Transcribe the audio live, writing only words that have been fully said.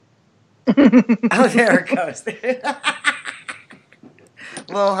Oh, there it goes.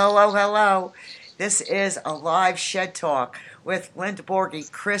 Well, hello, hello. This is a live Shed Talk with Linda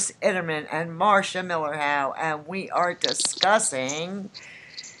Borgie, Chris Itterman, and Marcia Millerhow, and we are discussing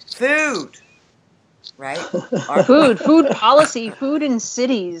food, right? Our Food policy, food in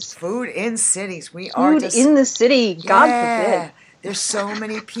cities. food in cities. We are Food in the city, God yeah. forbid. There's so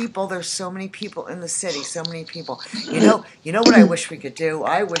many people. There's so many people in the city. So many people. You know what I wish we could do?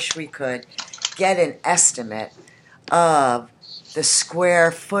 I wish we could get an estimate of the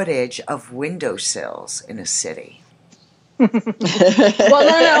square footage of windowsills in a city. Well,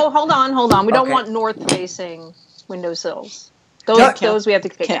 no, hold on. We don't Okay. want north-facing windowsills. Don't Those we have to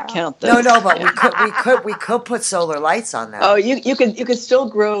take Can't out. count those. No, but we could put solar lights on them. Oh, you could still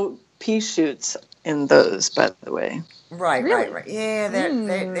grow pea shoots in those, by the way, Right. Really? Yeah,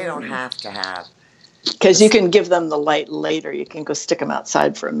 they don't have to have. because you can give them the light later. You can go stick them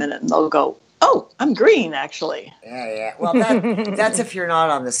outside for a minute, and they'll go, "Oh, I'm green, actually." Yeah. Well, that's if you're not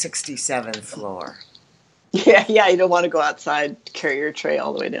on the 67th floor. Yeah. You don't want to go outside, carry your tray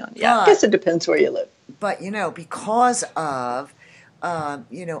all the way down. Yeah, I guess it depends where you live. But because of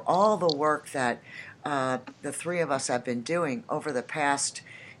all the work that the three of us have been doing over the past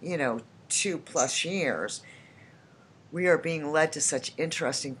 2+ years, we are being led to such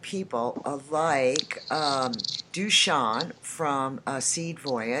interesting people like Dushan from Seed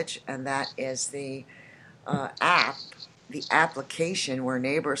Voyage, and that is the application where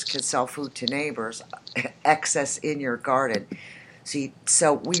neighbors can sell food to neighbors, excess in your garden. See,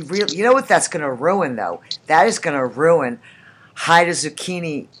 so we really, you know what that's going to ruin though? That is going to ruin hide a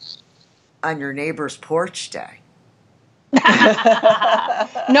zucchini on your neighbor's porch day.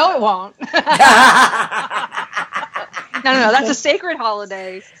 No, it won't. No. That's a sacred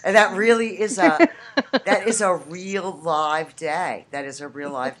holiday. And that really is a real live day. That is a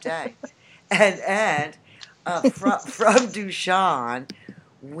real live day. And from Dushan,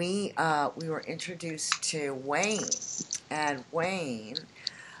 we were introduced to Wayne, and Wayne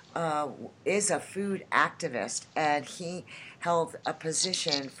is a food activist, and he held a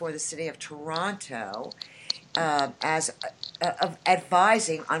position for the city of Toronto as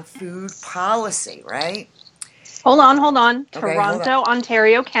advising on food policy, right? Hold on. Okay, Toronto,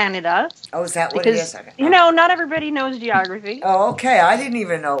 Ontario, Canada. Oh, is that what Because, it is? Okay. not everybody knows geography. Oh, okay. I didn't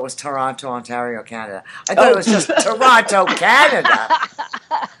even know it was Toronto, Ontario, Canada. I thought it was just Toronto, Canada.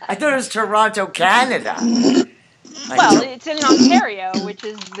 I thought it was Toronto, Canada. Well, it's in Ontario, which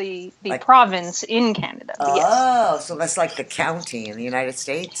is the province in Canada. Oh, so that's like the county in the United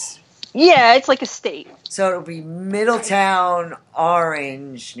States? Yeah, it's like a state. So it'll be Middletown,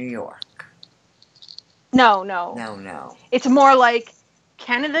 Orange, New York. No. No. It's more like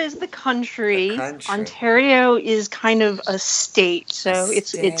Canada is the country. Ontario is kind of a state. So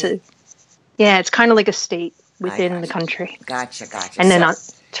it's kind of like a state within the country. Gotcha. And then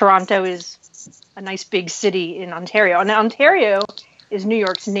Toronto is a nice big city in Ontario. And Ontario is New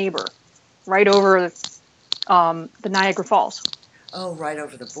York's neighbor, right over the Niagara Falls. Oh, right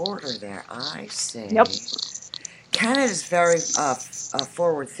over the border there. I see. Yep. Canada's very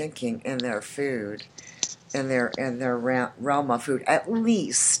forward-thinking in their food, in their realm of food. At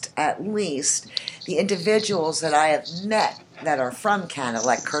least the individuals that I have met that are from Canada,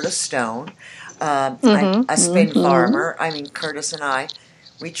 like Curtis Stone, a spin farmer. I mean, Curtis and I,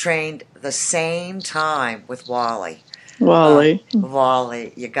 we trained the same time with Wally. Wally,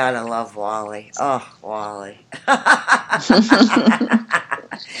 you gotta love Wally. Oh, Wally.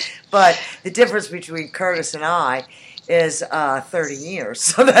 But the difference between Curtis and I is 30 years.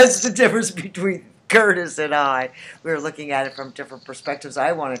 So that's the difference between Curtis and I. We were looking at it from different perspectives.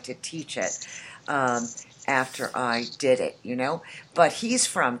 I wanted to teach it after I did it, But he's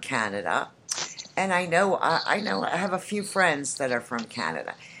from Canada, and I know I have a few friends that are from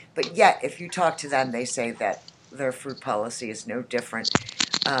Canada. But yet, if you talk to them, they say that their food policy is no different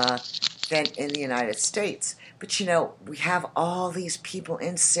than in the United States. But, we have all these people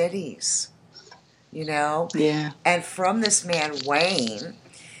in cities, Yeah. And from this man, Wayne,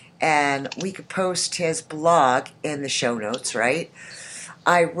 and we could post his blog in the show notes, right?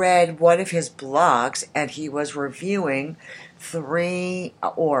 I read one of his blogs, and he was reviewing 3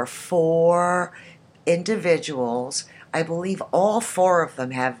 or 4 individuals. I believe all 4 of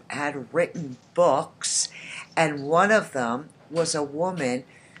them had written books, and one of them was a woman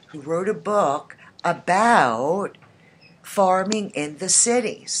who wrote a book about farming in the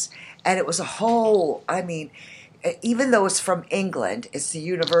cities. And it was a whole, even though it's from England, it's the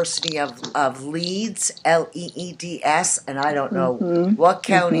University of Leeds, Leeds, and I don't know what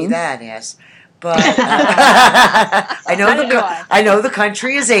county that is, But I know the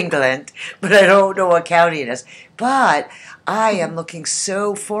country is England, but I don't know what county it is. But I am looking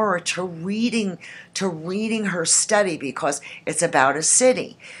so forward to reading her study because it's about a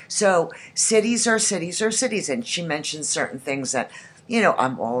city. So cities are cities are cities, and she mentions certain things that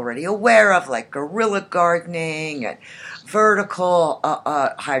I'm already aware of, like guerrilla gardening and vertical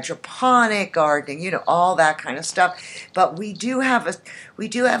hydroponic gardening, all that kind of stuff. But we do have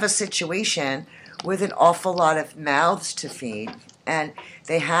a situation with an awful lot of mouths to feed, and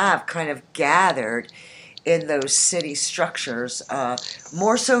they have kind of gathered in those city structures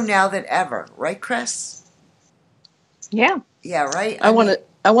more so now than ever, right, Chris? Yeah. Yeah, right.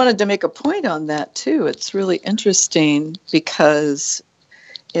 I wanted to make a point on that too. It's really interesting because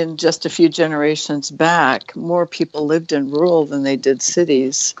in just a few generations back, more people lived in rural than they did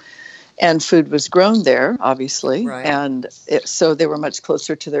cities. And food was grown there, obviously, right. And so they were much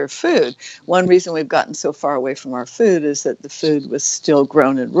closer to their food. One reason we've gotten so far away from our food is that the food was still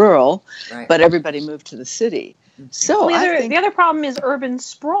grown in rural, right. But everybody moved to the city. So the other problem is urban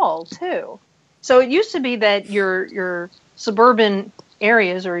sprawl too. So it used to be that your suburban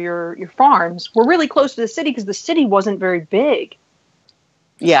areas or your farms were really close to the city because the city wasn't very big.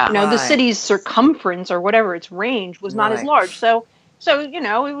 Yeah, the city's circumference or whatever its range was not as large. So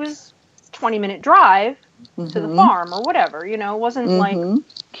it was 20-minute drive to the farm or whatever. It wasn't like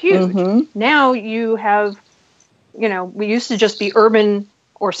huge. Now you have, we used to just be urban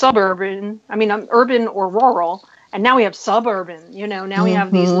or suburban. I mean, urban or rural, and now we have suburban. Now we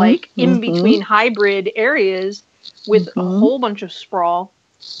have these like in between hybrid areas with a whole bunch of sprawl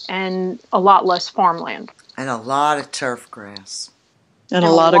and a lot less farmland and a lot of turf grass. And a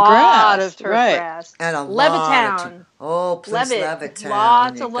lot of grass. Turf grass. And a Levittown. Please, Levittown.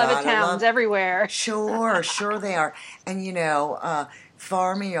 Lots of Levittowns everywhere. Sure they are. And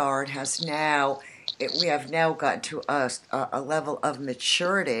Farmyard has now, we have now gotten to a level of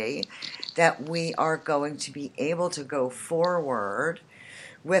maturity that we are going to be able to go forward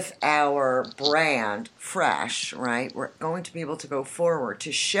with our brand fresh, right? We're going to be able to go forward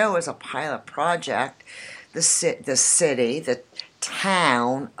to show as a pilot project the city, the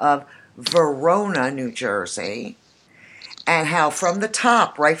town of Verona, New Jersey, and how from the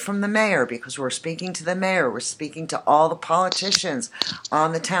top, right from the mayor, because we're speaking to the mayor, we're speaking to all the politicians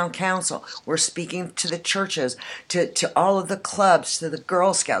on the town council, we're speaking to the churches, to all of the clubs, to the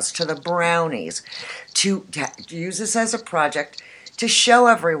Girl Scouts, to the Brownies, to use this as a project to show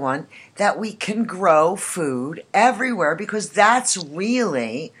everyone that we can grow food everywhere, because that's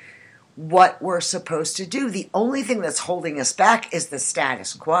really what we're supposed to do. The only thing that's holding us back is the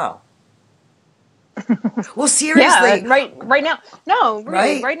status quo. Well, seriously. Yeah, right now. No,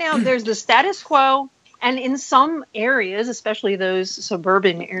 really, right now there's the status quo, and in some areas, especially those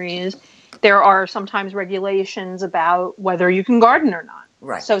suburban areas, there are sometimes regulations about whether you can garden or not.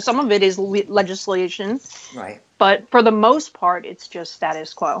 Right. So some of it is legislation. Right. But for the most part, it's just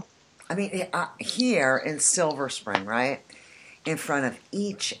status quo. I mean, here in Silver Spring, right? In front of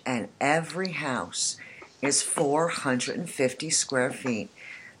each and every house is 450 square feet.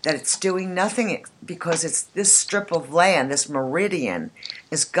 That it's doing nothing because it's this strip of land, this meridian,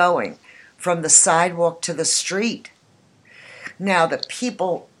 is going from the sidewalk to the street. Now, the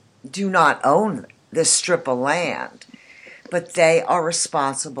people do not own this strip of land, but they are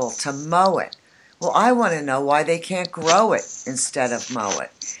responsible to mow it. Well, I want to know why they can't grow it instead of mow it.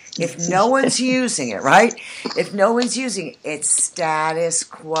 If no one's using it, right? If no one's using it, it's status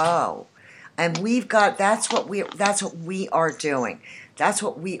quo. And that's what we are doing. That's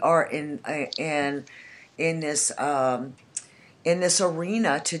what we are in this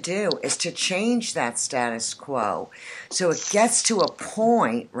arena to do, is to change that status quo. So it gets to a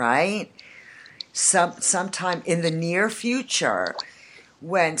point, right? Sometime in the near future,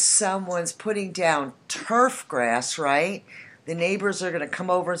 when someone's putting down turf grass, right? The neighbors are going to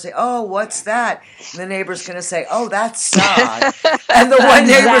come over and say, "Oh, what's that?" And the neighbor's going to say, "Oh, that's sod." And the one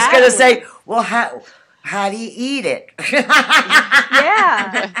neighbor's going to say, "Well, how do you eat it?"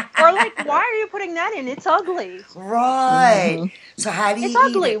 Yeah. Or like, why are you putting that in? It's ugly. Right. Mm-hmm. So how do you eat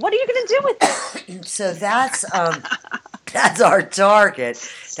ugly. it? What are you going to do with it? So that's our target.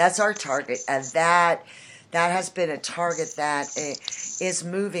 That's our target. And that has been a target that is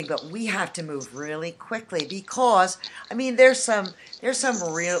moving, but we have to move really quickly because, I mean, there's some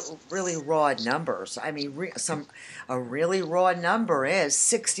really raw numbers. I mean, a really raw number is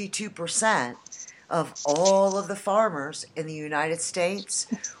 62% of all of the farmers in the United States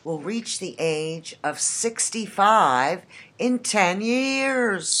will reach the age of 65 in 10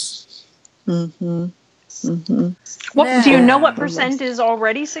 years. Mm-hmm. Mm-hmm. What do you know? What percent is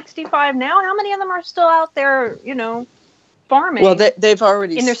already 65 now? How many of them are still out there, farming? Well, they've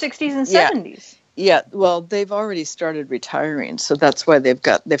already in their 60s and 70s. Yeah, well, they've already started retiring, so that's why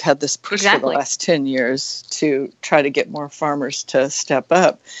they've had this push for the last 10 years to try to get more farmers to step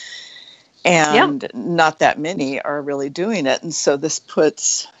up. And not that many are really doing it. And so this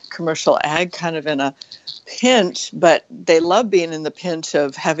puts commercial ag kind of in a pinch, but they love being in the pinch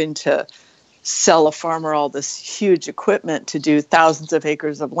of having to sell a farmer all this huge equipment to do thousands of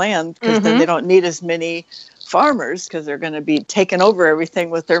acres of land, because then they don't need as many farmers because they're going to be taking over everything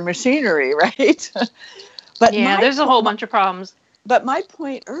with their machinery, right? But there's a whole bunch of problems. But my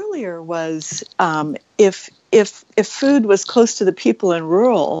point earlier was, if food was close to the people in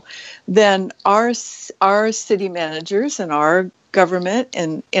rural, then our city managers and our government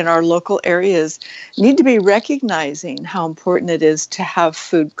and in our local areas need to be recognizing how important it is to have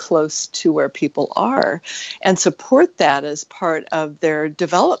food close to where people are, and support that as part of their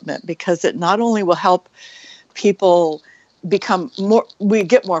development, because it not only will help people become more, we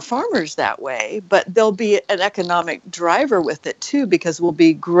get more farmers that way, but there'll be an economic driver with it too, because we'll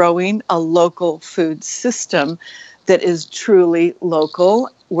be growing a local food system that is truly local,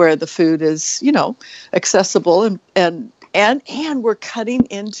 where the food is, accessible, and we're cutting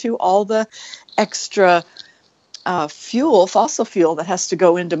into all the extra fossil fuel that has to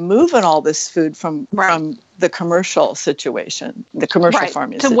go into moving all this food from the commercial situation, the commercial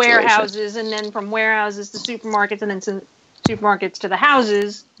farming to situation. Warehouses, and then from warehouses to supermarkets, and then to supermarkets to the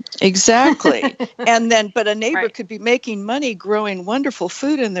houses. Exactly. But a neighbor could be making money growing wonderful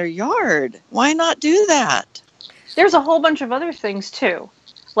food in their yard. Why not do that? There's a whole bunch of other things too,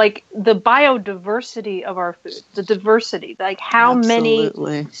 like the biodiversity of our food, the diversity, like how many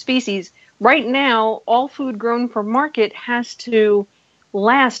species. Right now, all food grown for market has to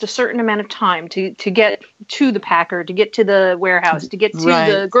last a certain amount of time to get to the packer, to get to the warehouse, to get to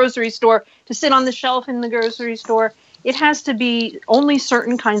the grocery store, to sit on the shelf in the grocery store. It has to be only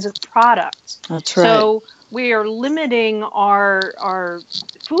certain kinds of products. That's right. So we are limiting our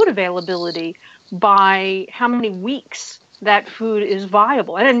food availability by how many weeks that food is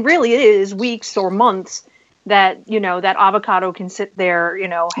viable. And really it is weeks or months that, that avocado can sit there,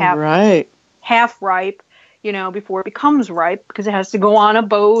 half ripe, before it becomes ripe, because it has to go on a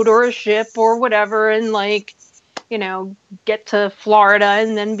boat or a ship or whatever, and get to Florida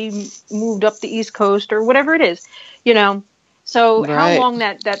and then be moved up the East Coast or whatever it is, So how long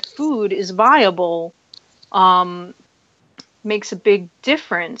that food is viable makes a big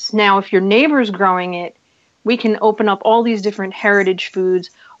difference. Now, if your neighbor's growing it, we can open up all these different heritage foods,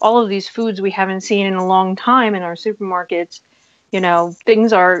 all of these foods we haven't seen in a long time in our supermarkets.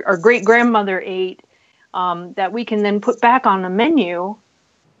 Things our great-grandmother ate that we can then put back on the menu,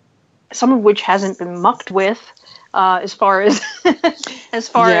 some of which hasn't been mucked with, as far as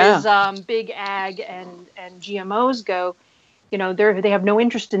big ag and GMOs go. They have no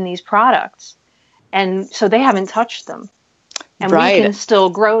interest in these products, and so they haven't touched them, and we can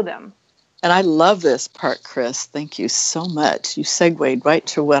still grow them. And I love this part, Chris. Thank you so much. You segued right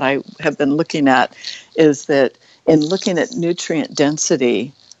to what I have been looking at, is that in looking at nutrient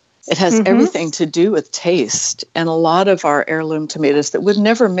density, it has everything to do with taste. And a lot of our heirloom tomatoes that would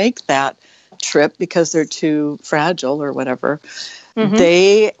never make that trip because they're too fragile or whatever,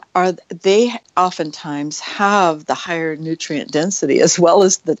 they oftentimes have the higher nutrient density, as well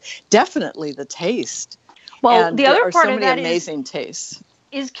as definitely the taste. Well, and the other part so of that amazing tastes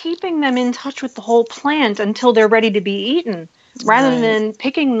is keeping them in touch with the whole plant until they're ready to be eaten, rather than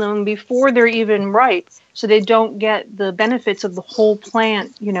picking them before they're even ripe, so they don't get the benefits of the whole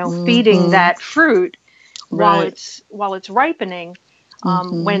plant, feeding that fruit while it's ripening.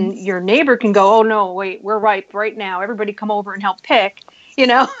 When your neighbor can go, oh no, wait, we're ripe right now, everybody come over and help pick. Pick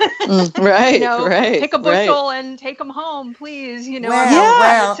a bushel and take them home, please.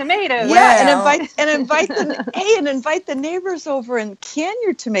 Tomatoes. And invite the neighbors over and can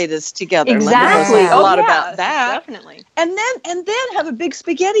your tomatoes together. Exactly. A lot about that. Definitely. And then have a big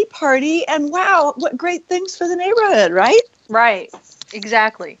spaghetti party, and wow, what great things for the neighborhood, right? Right.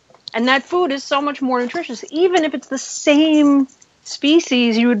 Exactly. And that food is so much more nutritious, even if it's the same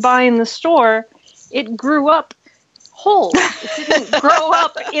species you would buy in the store. It grew up whole. It didn't grow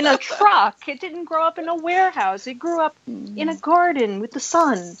up in a truck. It didn't grow up in a warehouse. It grew up in a garden with the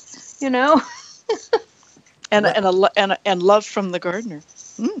sun, and love from the gardener.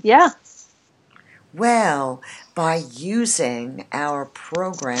 Yeah. Well, by using our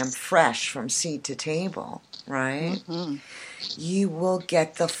program Fresh from Seed to Table, right? You will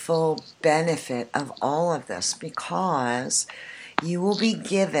get the full benefit of all of this, because you will be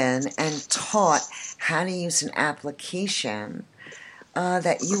given and taught how to use an application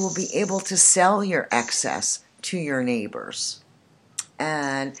that you will be able to sell your excess to your neighbors.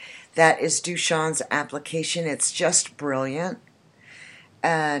 And that is Dushan's application. It's just brilliant.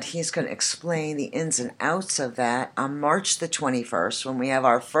 And he's going to explain the ins and outs of that on March the 21st when we have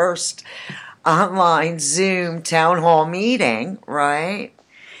our first online Zoom town hall meeting, right?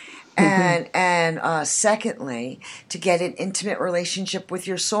 And secondly, to get an intimate relationship with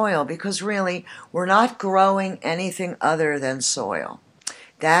your soil, because really we're not growing anything other than soil.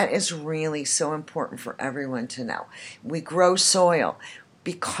 That is really so important for everyone to know. We grow soil.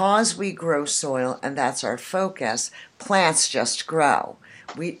 Because we grow soil, and that's our focus, plants just grow.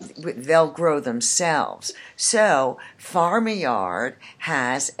 They'll grow themselves. So Farmyard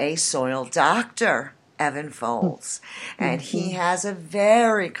has a soil doctor, Evan Folds, and he has a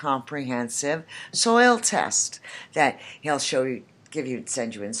very comprehensive soil test that he'll show you,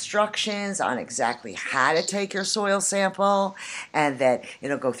 send you instructions on exactly how to take your soil sample, and that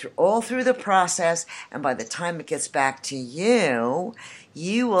it'll go all through the process, and by the time it gets back to you,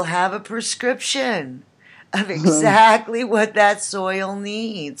 you will have a prescription of exactly what that soil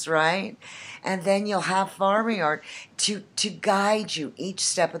needs, right? And then you'll have Farmyard to guide you each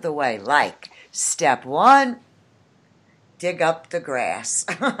step of the way. Like, step 1, dig up the grass.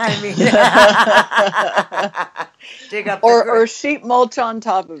 I mean, dig up or sheet mulch on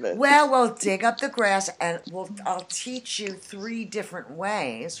top of it. Well, we'll dig up the grass, and I'll teach you 3 different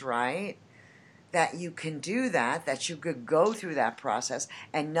ways, right? That you can do that you could go through that process,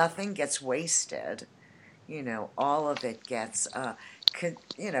 and nothing gets wasted. All of it gets,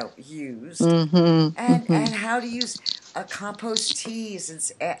 used. And how to use compost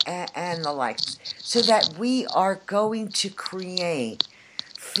teas and the like, so that we are going to create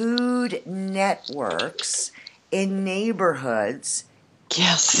food networks in neighborhoods.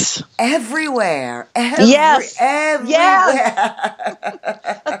 Yes. Everywhere. Yes. Everywhere.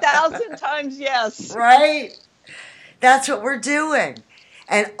 Yes. 1,000 times yes. Right? That's what we're doing.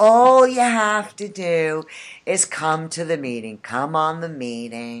 And all you have to do is come to the meeting. Come on the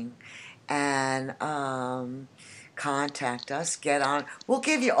meeting and contact us. Get on. We'll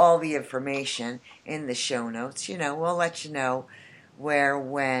give you all the information in the show notes. We'll let you know where,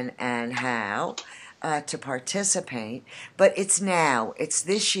 when, and how to participate. But it's now. It's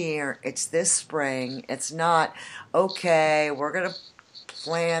this year. It's this spring. It's not, okay, we're going to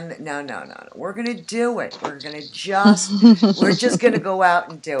plan. No. We're going to do it. We're just going to go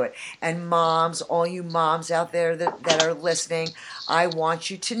out and do it. And moms, all you moms out there that are listening, I want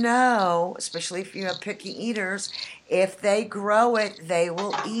you to know, especially if you have picky eaters, if they grow it, they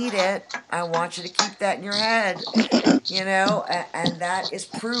will eat it. I want you to keep that in your head, and that is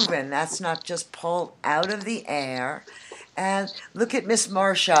proven. That's not just pulled out of the air. And look at Miss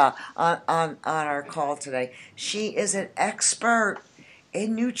Marcia on our call today. She is an expert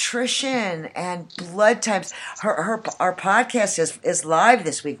in nutrition and blood types. Our podcast is live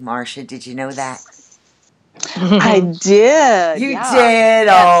this week, Marcia. Did you know that? I did. You did.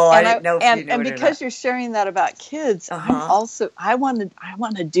 I didn't know if you knew and it or because not. you're sharing that about kids, I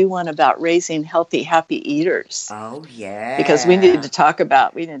want to do one about raising healthy, happy eaters. Oh yeah. Because we need to talk a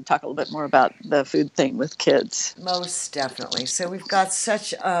little bit more about the food thing with kids. Most definitely. So we've got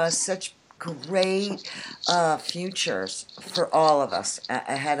such great futures for all of us,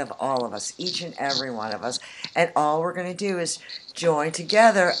 ahead of all of us, each and every one of us. And all we're going to do is join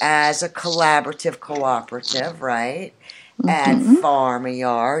together as a collaborative cooperative, right? And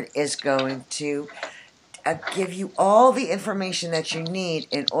Farmyard is going to give you all the information that you need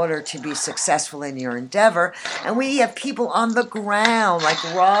in order to be successful in your endeavor. And we have people on the ground like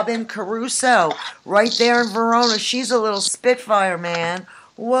Robin Caruso right there in Verona. She's a little spitfire, man.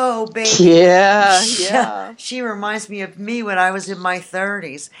 Whoa, baby. Yeah. She reminds me of me when I was in my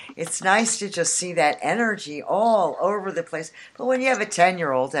 30s. It's nice to just see that energy all over the place. But when you have a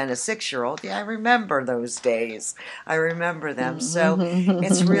 10-year-old and a 6-year-old, I remember those days. I remember them. So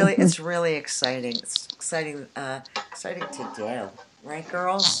it's really exciting. It's exciting to do. Right,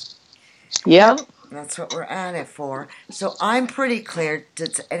 girls? Yep. That's what we're at it for. So I'm pretty clear.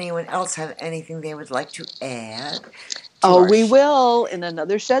 Does anyone else have anything they would like to add? We will in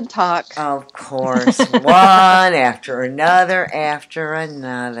another Shed Talk. Of course. One after another.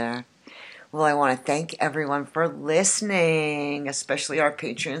 Well, I want to thank everyone for listening, especially our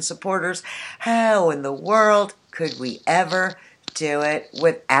Patreon supporters. How in the world could we ever do it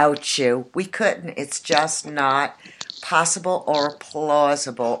without you? We couldn't. It's just not possible or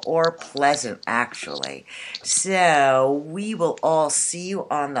plausible or pleasant, actually. So we will all see you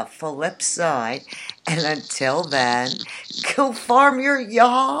on the flip side. And until then, go farm your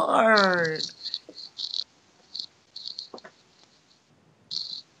yard.